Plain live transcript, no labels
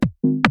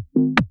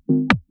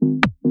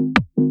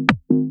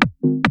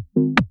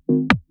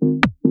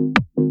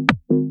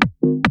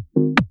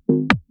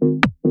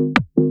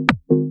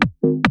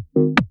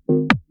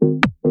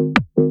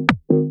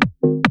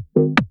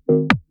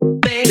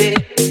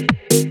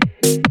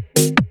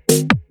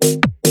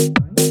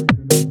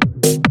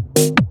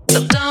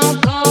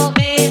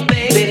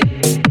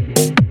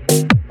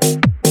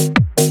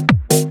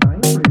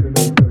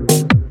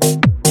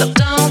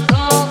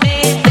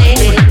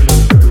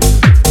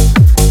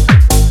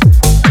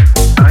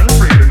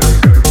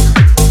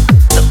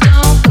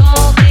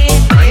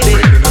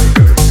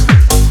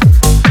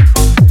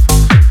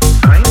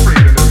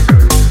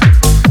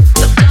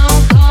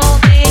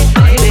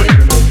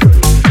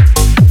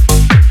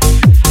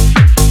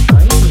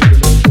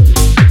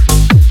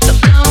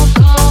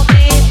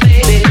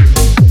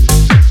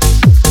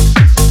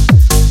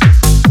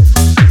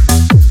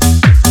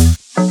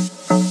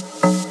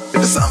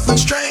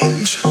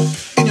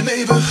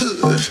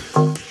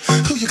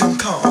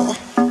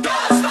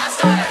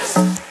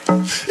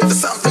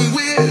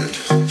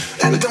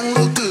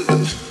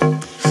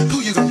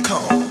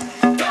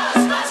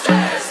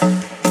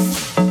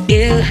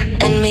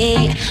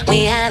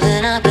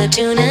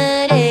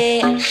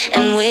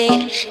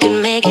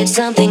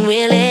something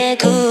really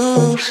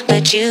cool.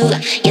 But you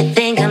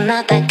think I'm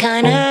not that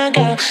kind of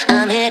girl.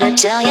 I'm here to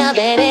tell you,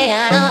 baby,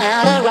 I know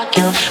how to rock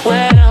your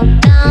world.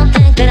 Don't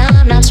think that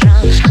I'm not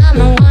strong. I'm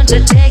the one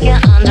to take you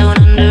on. Don't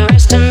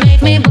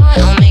underestimate me, boy.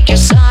 I'll make you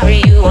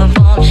sorry you were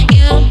born.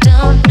 You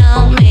don't know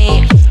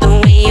me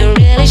the way you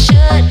really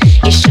should.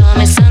 You sure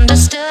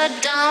misunderstood.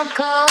 Don't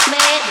call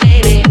me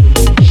baby.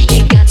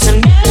 You got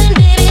some nerve,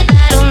 baby,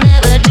 that'll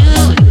never do.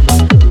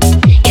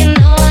 You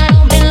know I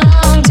don't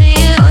belong to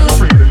you.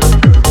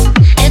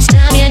 It's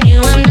time you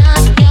knew I'm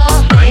not your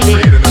baby.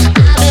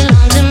 I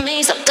belong to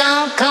me, so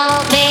don't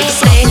call me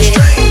baby.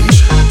 Strange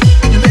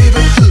in your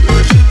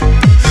neighborhood.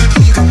 Who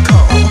you gonna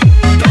call?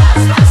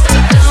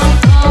 Ghostbusters. Don't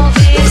call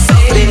me It's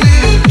something baby.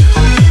 weird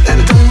and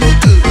it don't look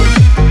good.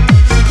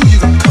 Who you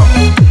gonna call?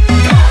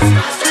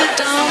 So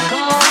don't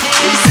call me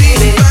You see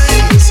baby.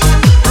 things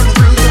run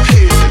through your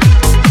head.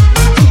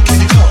 Who can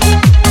you call?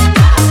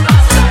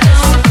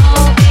 Don't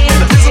call me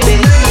And a visible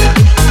baby.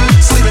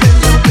 man sleeping in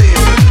your bed.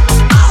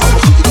 Oh,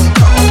 who you gonna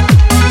call?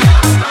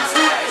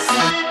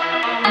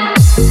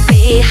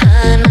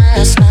 Behind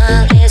my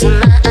smile is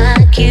my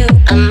IQ.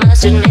 I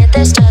must admit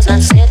this does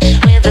not sit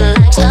with the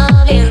likes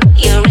of you.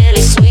 You're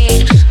really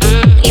sweet,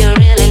 you're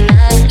really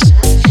nice.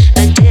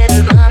 But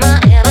didn't mama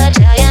ever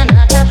tell you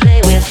not to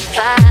play with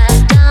fire?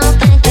 Don't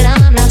think that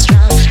I'm not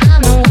strong.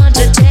 I'm the one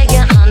to take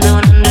you on.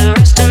 Don't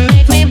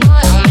underestimate me,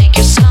 boy. I'll make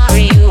you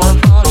sorry you were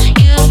born.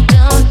 You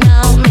don't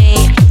know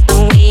me the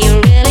way you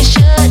really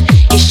should.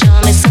 You sure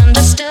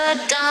misunderstood.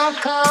 Don't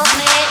call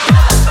me.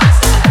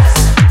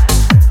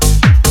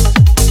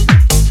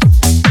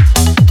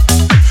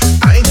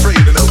 I ain't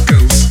afraid of no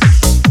ghosts.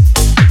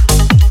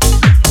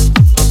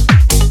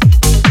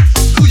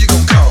 Who you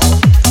gonna call?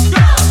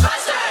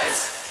 Ghostbusters!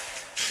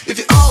 If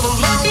you're all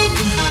alone,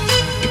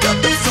 pick up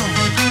the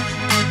phone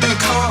and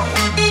call.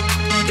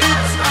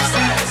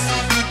 Ghostbusters!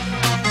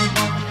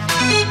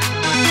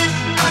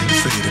 I ain't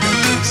afraid of no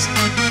ghosts.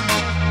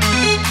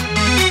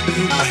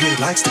 I hear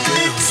he likes the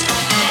girl.